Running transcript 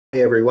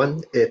Hey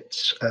everyone,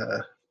 it's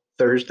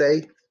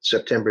Thursday,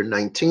 September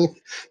 19th.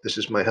 This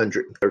is my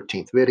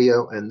 113th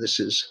video, and this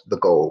is the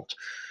gold.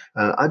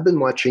 I've been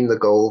watching the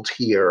gold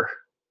here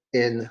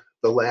in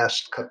the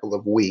last couple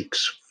of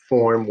weeks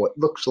form what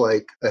looks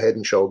like a head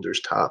and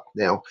shoulders top.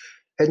 Now,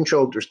 head and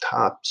shoulders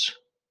tops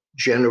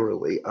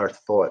generally are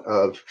thought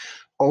of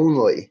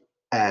only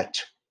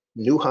at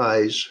new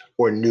highs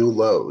or new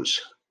lows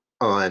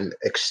on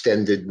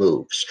extended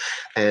moves.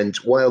 And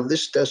while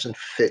this doesn't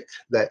fit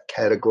that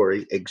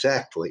category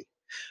exactly,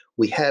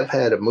 we have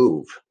had a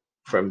move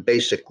from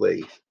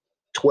basically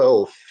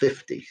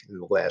 1250 in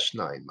the last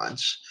 9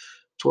 months,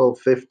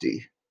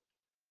 1250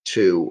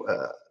 to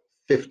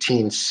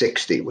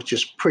 1560, which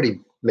is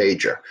pretty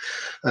major.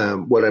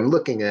 What I'm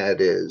looking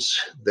at is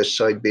this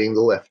side being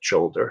the left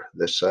shoulder,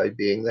 this side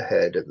being the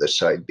head, and this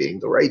side being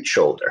the right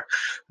shoulder.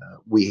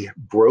 We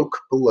broke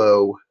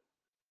below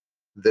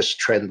this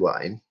trend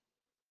line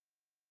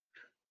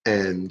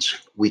and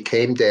we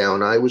came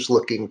down. I was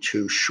looking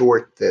to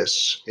short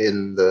this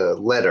in the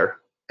letter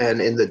and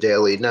in the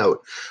daily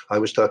note. I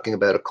was talking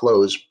about a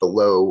close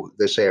below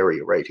this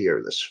area right here,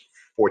 this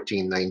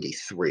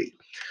 1493.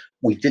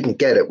 We didn't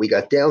get it. We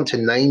got down to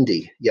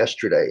 90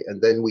 yesterday,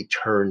 and then we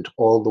turned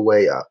all the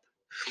way up.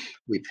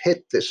 We've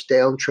hit this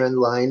downtrend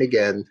line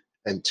again,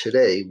 and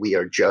today we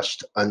are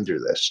just under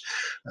this.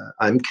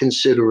 I'm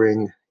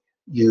considering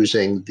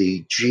using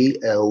the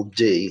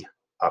GLD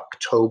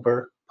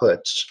October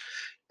puts,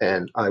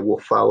 and I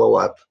will follow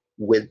up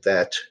with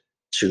that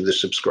to the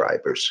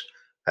subscribers.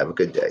 Have a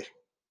good day.